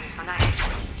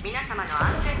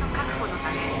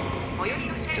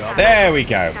 There we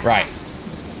go. Right.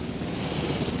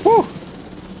 Woo!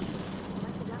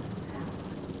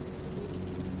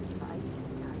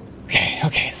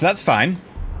 Okay, so that's fine.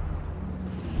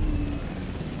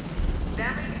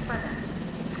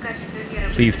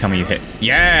 Please tell me you hit.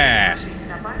 Yeah!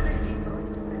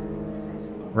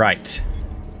 Right.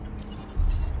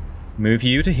 Move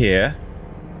you to here.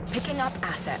 Picking up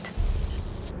asset.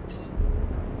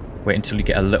 Wait until you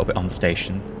get a little bit on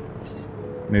station.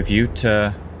 Move you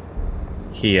to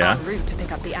here. En route to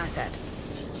pick up the asset.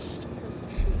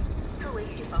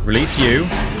 Release you.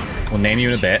 We'll name you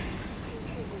in a bit.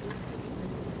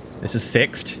 This is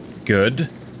fixed. Good.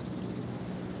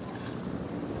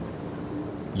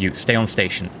 You stay on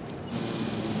station.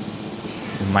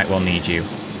 We might well need you.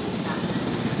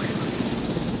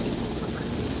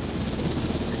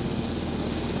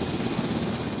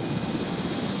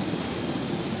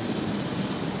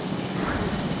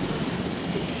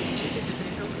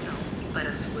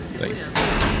 Please.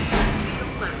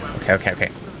 Okay.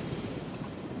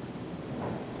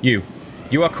 You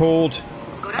are called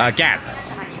Gaz.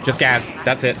 Just Gaz.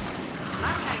 That's it.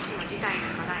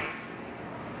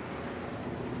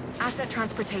 Asset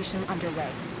transportation underway.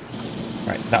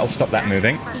 Right, that'll stop that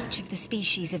moving. Each of the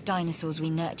species of dinosaurs we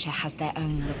nurture has their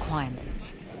own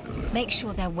requirements. Make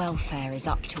sure their welfare is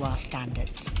up to our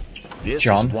standards. This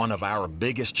is one of our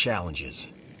biggest challenges.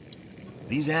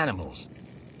 These animals,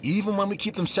 even when we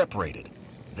keep them separated,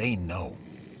 they know.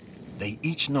 They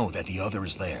each know that the other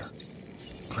is there.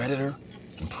 Predator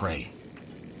and prey.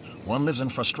 One lives in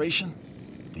frustration,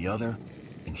 the other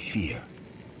in fear.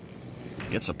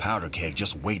 It's a powder keg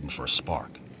just waiting for a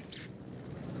spark.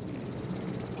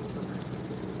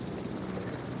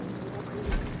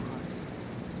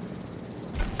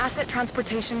 Asset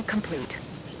transportation complete.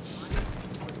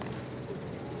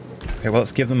 Okay, well,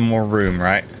 let's give them more room,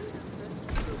 right?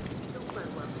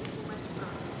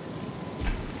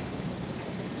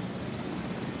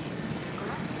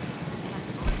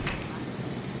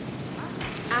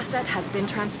 Asset has been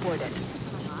transported.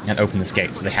 And open this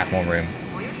gate so they have more room.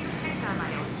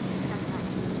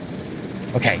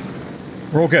 Okay,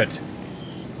 we're all good.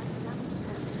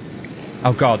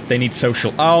 Oh god, they need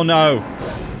social. Oh no!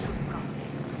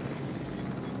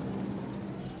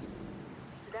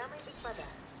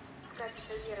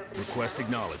 Request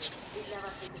acknowledged.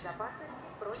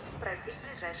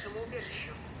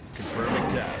 Confirming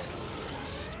task.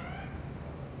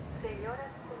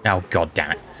 Oh god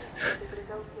damn it.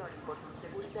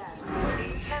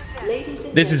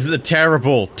 This is a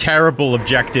terrible, terrible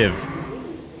objective.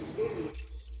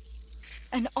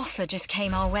 An offer just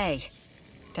came our way.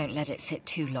 Don't let it sit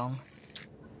too long.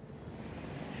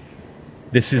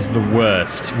 This is the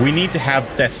worst. We need to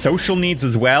have their social needs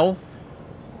as well.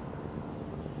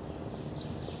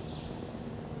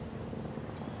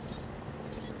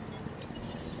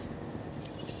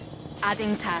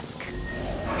 Adding task.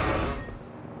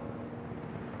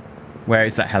 Where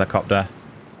is that helicopter?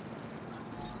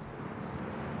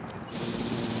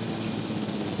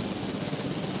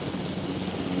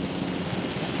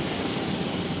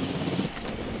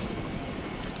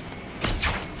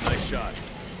 Nice shot.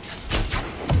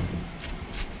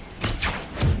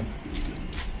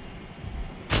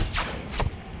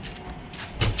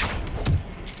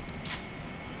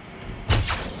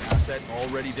 Asset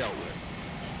already dealt with.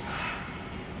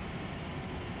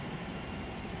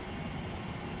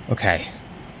 Okay.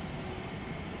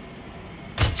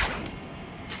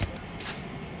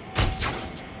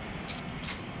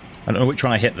 I don't know which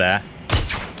one I hit there.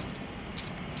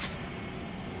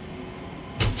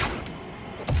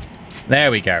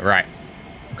 There we go, right.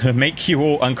 I'm gonna make you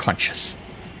all unconscious.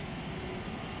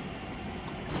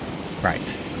 Right.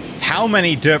 How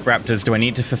many derp raptors do I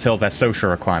need to fulfill their social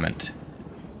requirement?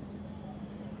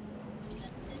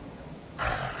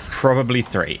 Probably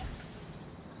 3.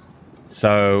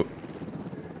 So,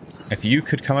 if you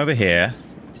could come over here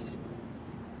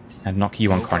and knock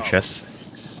you unconscious.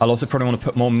 I'll also probably want to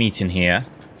put more meat in here.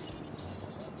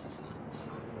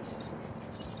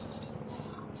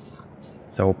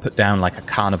 So we'll put down like a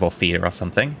carnivore feeder or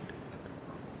something.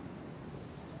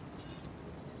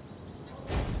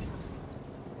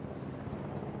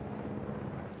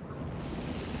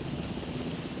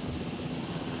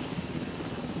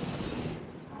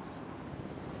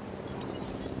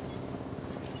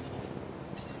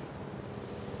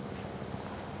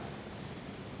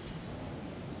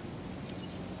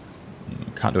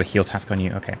 Can't do a heal task on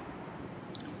you, okay.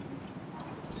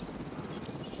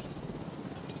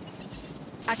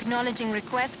 Acknowledging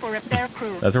request for repair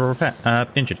crew. Those are repair,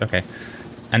 injured, okay.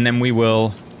 And then we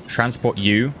will transport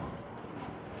you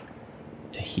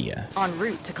to here. En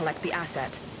route to collect the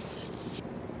asset.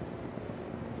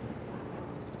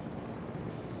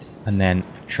 And then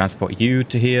transport you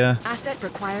to here. Asset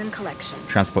requiring collection.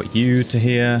 Transport you to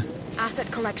here.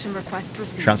 Asset collection request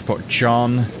received. Transport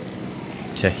John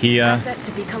to here. Asset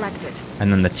to be collected.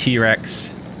 And then the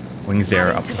T-Rex, Wing Zero,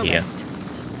 Adding up to to the here. list.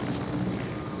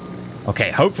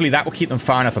 Okay, hopefully that will keep them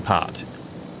far enough apart.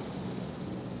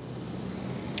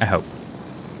 I hope.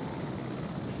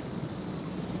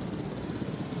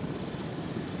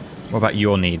 What about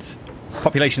your needs?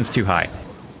 Population's too high.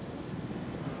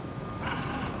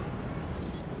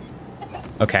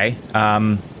 Okay,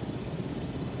 in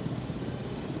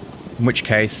which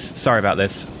case, sorry about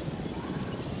this.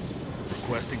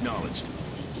 Request acknowledged.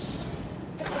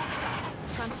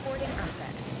 Transporting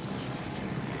asset.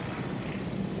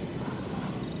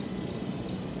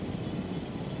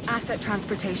 Asset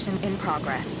transportation in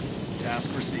progress. Task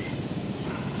received.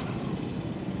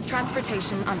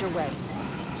 Transportation underway.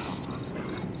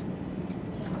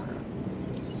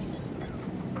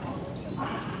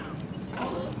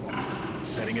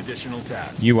 Setting additional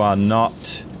tasks. You are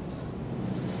not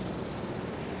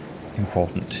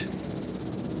important.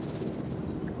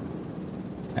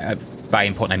 By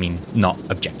important, I mean not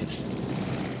objectives.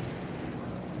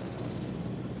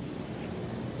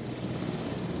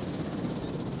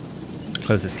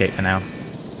 Close this gate for now.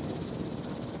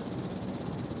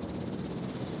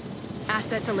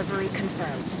 Asset delivery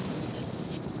confirmed.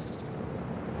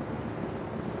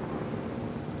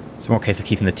 It's more a case of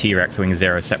keeping the T-Rex Wing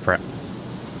Zero separate.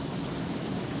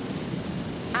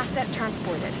 Asset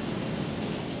transported.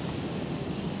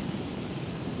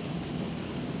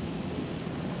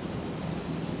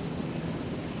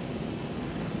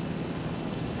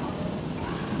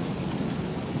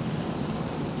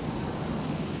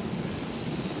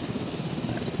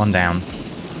 One down.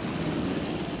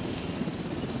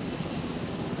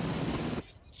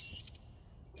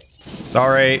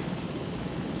 Sorry.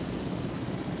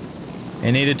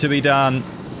 It needed to be done.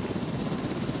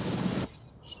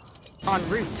 En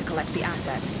route to collect the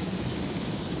asset.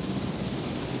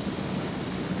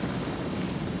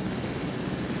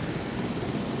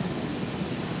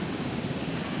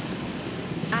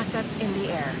 Assets in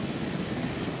the air.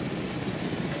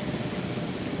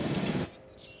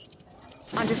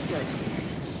 Understood.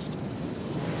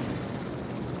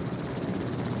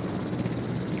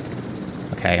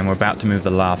 Okay, and we're about to move the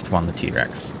last one, the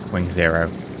T-Rex, Wing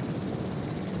Zero.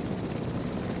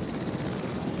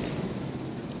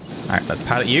 Alright, let's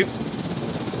pilot you.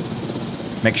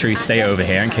 Make sure you stay over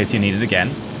here in case you need it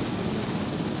again.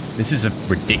 This is a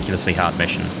ridiculously hard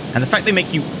mission. And the fact they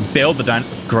make you build the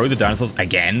grow the dinosaurs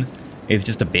again is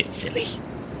just a bit silly.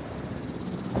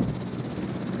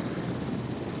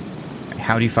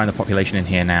 How do you find the population in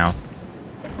here now?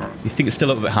 You think it's still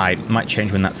a little bit high. It might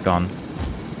change when that's gone.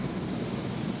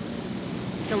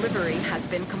 Delivery has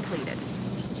been completed.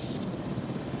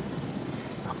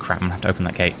 Oh crap, I'm gonna have to open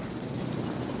that gate.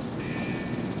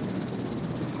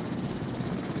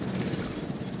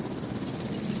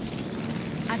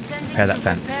 Repair that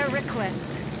fence. Repair request.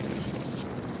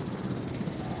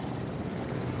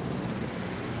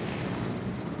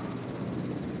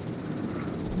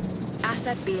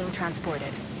 Asset being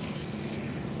transported.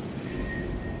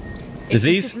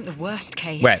 Disease? This isn't the worst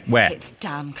case. Where? It's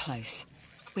damn close.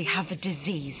 We have a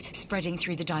disease spreading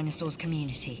through the dinosaurs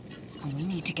community, and we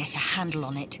need to get a handle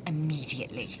on it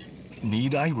immediately.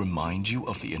 Need I remind you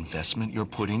of the investment you're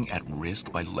putting at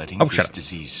risk by letting Oh, this shut up.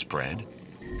 disease spread?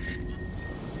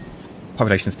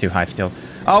 Population's too high still.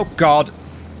 Oh god.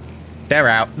 They're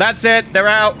out. That's it. They're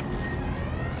out.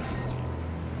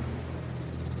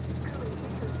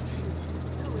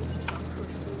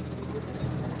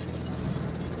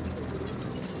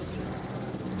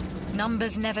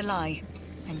 Numbers never lie,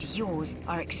 and yours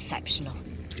are exceptional.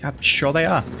 I'm sure they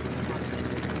are.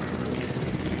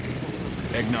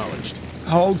 Acknowledged.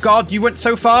 Oh god, you went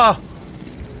so far!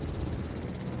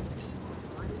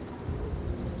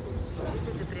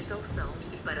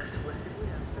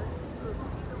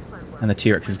 And the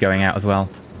T-Rex is going out as well.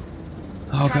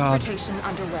 Oh god. Transportation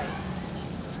underway.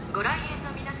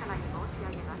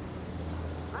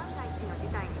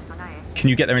 Can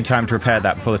you get there in time to repair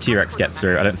that before the T-Rex gets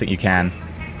through? I don't think you can.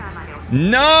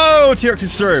 No! T-Rex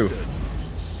is through!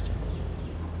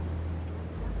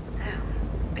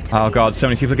 Oh god, so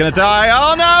many people are gonna die.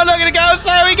 Oh no, look at it go!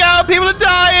 There we go! People are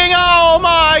dying! Oh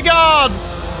my god!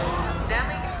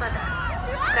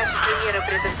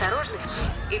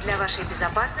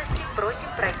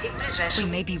 We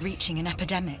may be reaching an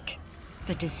epidemic.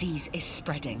 The disease is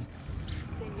spreading.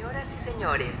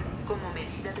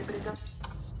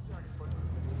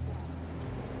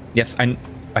 Yes, I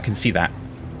can see that.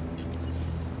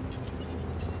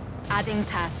 Adding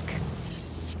task.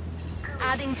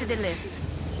 Adding to the list.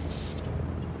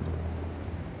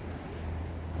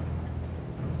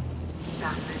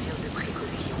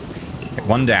 Okay,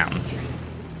 one down.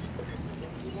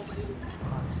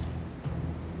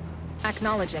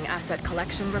 Acknowledging asset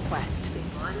collection request.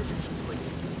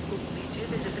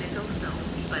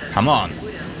 Come on.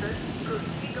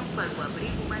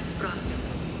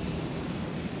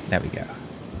 There we go.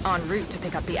 En route to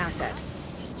pick up the asset.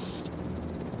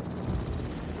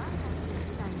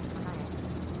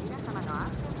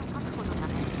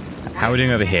 How are we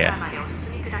doing over here?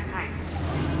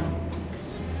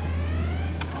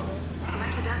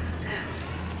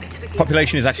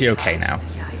 Population is actually okay now.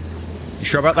 You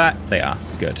sure about that? They are.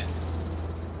 Good.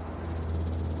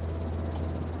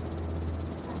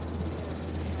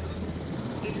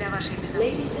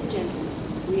 Ladies and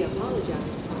gentlemen, we apologize.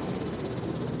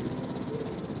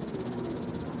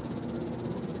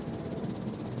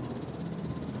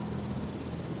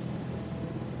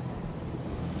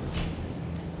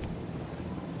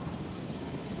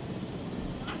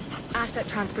 Asset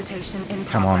transportation in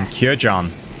Come on, progress. cure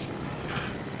John.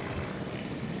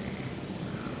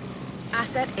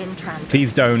 Asset in transit.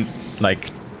 Please don't, like...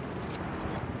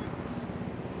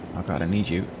 Oh god, I need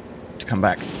you to come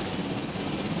back.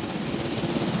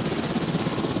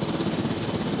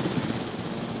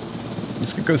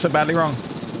 This could go so badly wrong.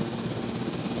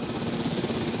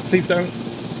 Please don't.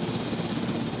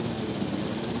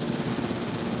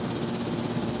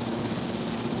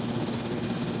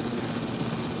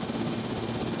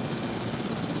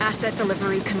 Asset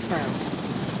delivery confirmed.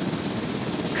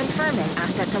 Confirming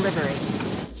asset delivery.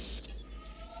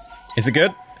 Is it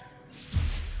good?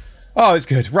 Oh, it's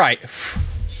good. Right.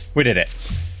 We did it.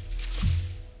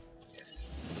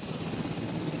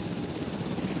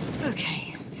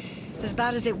 Okay. As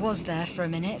bad as it was there for a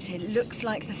minute, it looks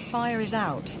like the fire is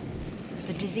out.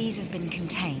 The disease has been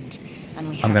contained, and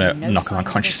we have gonna no knock him signs of it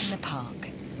unconscious. in the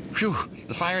park. Phew,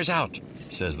 the fire's out,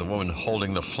 says the woman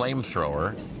holding the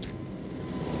flamethrower.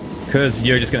 Because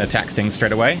you're just going to attack things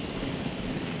straight away?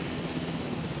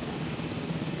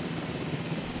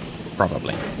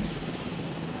 Probably.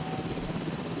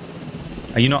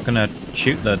 Are you not going to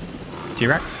shoot the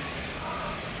T-Rex?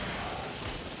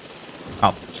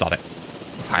 Oh, sod it.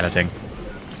 Piloting.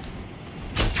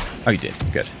 Oh, you did.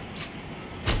 Good.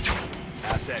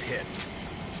 Asset hit.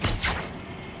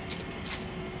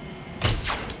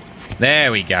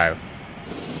 There we go.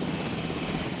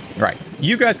 Right.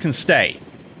 You guys can stay.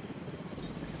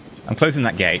 I'm closing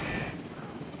that gate.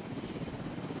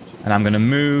 And I'm going to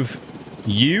move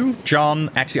you, John,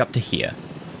 actually up to here.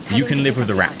 You can live with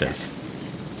the raptors.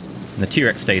 And the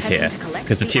T-Rex stays here,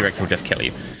 because the T-Rex will just kill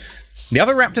you. The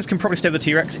other raptors can probably stay with the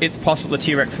T-Rex. It's possible the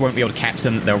T-Rex won't be able to catch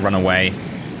them. They'll run away.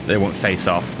 They won't face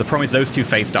off. The problem is those two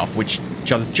faced off, which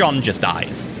John just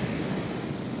dies.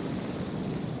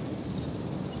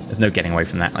 There's no getting away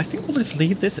from that. I think we'll just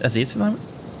leave this as is for the moment.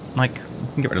 Like,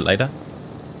 we can get rid of it later.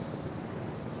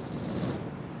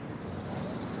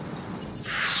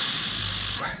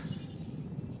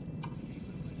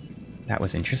 That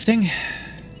was interesting.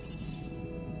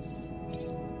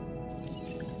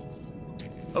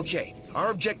 Okay, our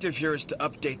objective here is to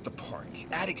update the park,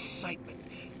 add excitement,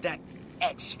 that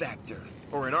X factor,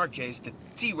 or in our case, the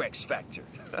T-Rex factor.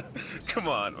 Come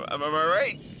on, am I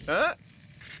right? Huh?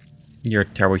 You're a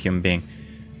terrible human being.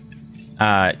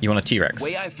 You want a T-Rex?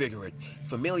 Way I figure it,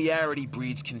 familiarity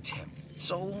breeds contempt.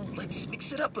 So let's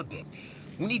mix it up a bit.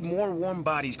 We need more warm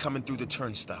bodies coming through the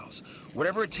turnstiles.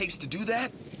 Whatever it takes to do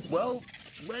that, well,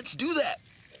 let's do that.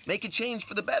 Make a change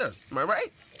for the better. Am I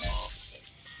right?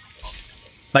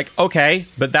 Like, okay,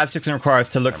 but that's just going to require us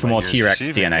to look for more T-Rex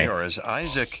DNA. Or is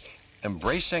Isaac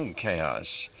embracing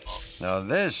chaos? Now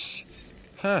this,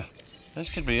 this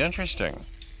could be interesting.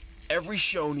 Every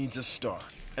show needs a star.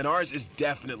 and ours is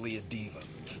definitely a diva.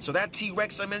 So that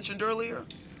T-Rex I mentioned earlier,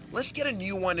 let's get a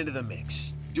new one into the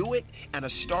mix. Do it, and a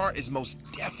star is most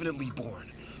definitely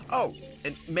born. Oh,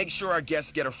 and make sure our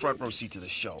guests get a front row seat to the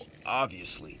show,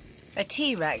 obviously. A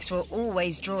T-Rex will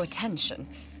always draw attention,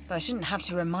 but I shouldn't have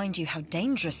to remind you how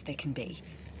dangerous they can be.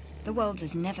 The world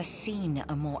has never seen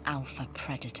a more alpha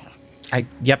predator.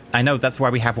 Yep, I know, that's why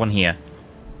we have one here.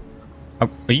 Oh,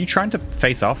 are you trying to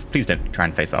face off? Please don't try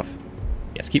and face off.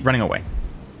 Yes, keep running away.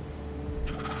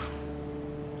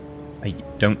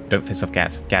 Don't face off,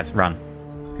 Gaz. Gaz, run.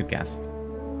 Good Gaz.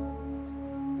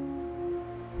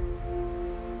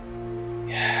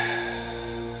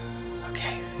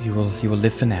 Okay, you will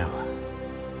live for now.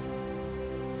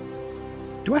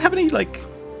 Do I have any, like,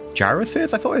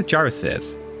 gyrospheres? I thought I had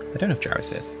gyrospheres. I don't have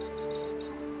gyrospheres.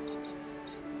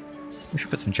 We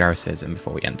should put some gyrospheres in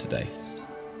before we end today.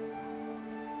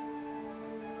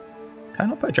 Can I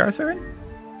not put a gyrosphere in?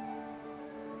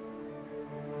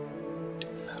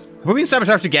 Have we been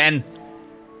sabotaged again?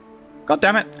 God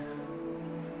damn it.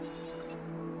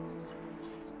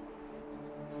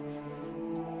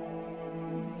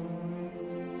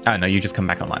 Oh, no, you just come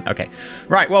back online. Okay.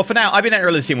 Right, well, for now, I've been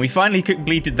EnterElysium. We finally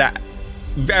completed that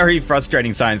very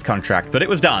frustrating science contract, but it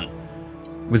was done.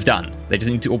 It was done. They just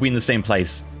need to all be in the same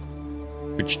place,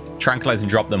 which tranquilize and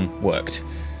drop them worked.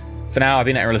 For now, I've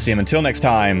been EnterElysium. Until next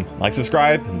time, like,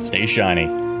 subscribe, and stay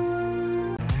shiny.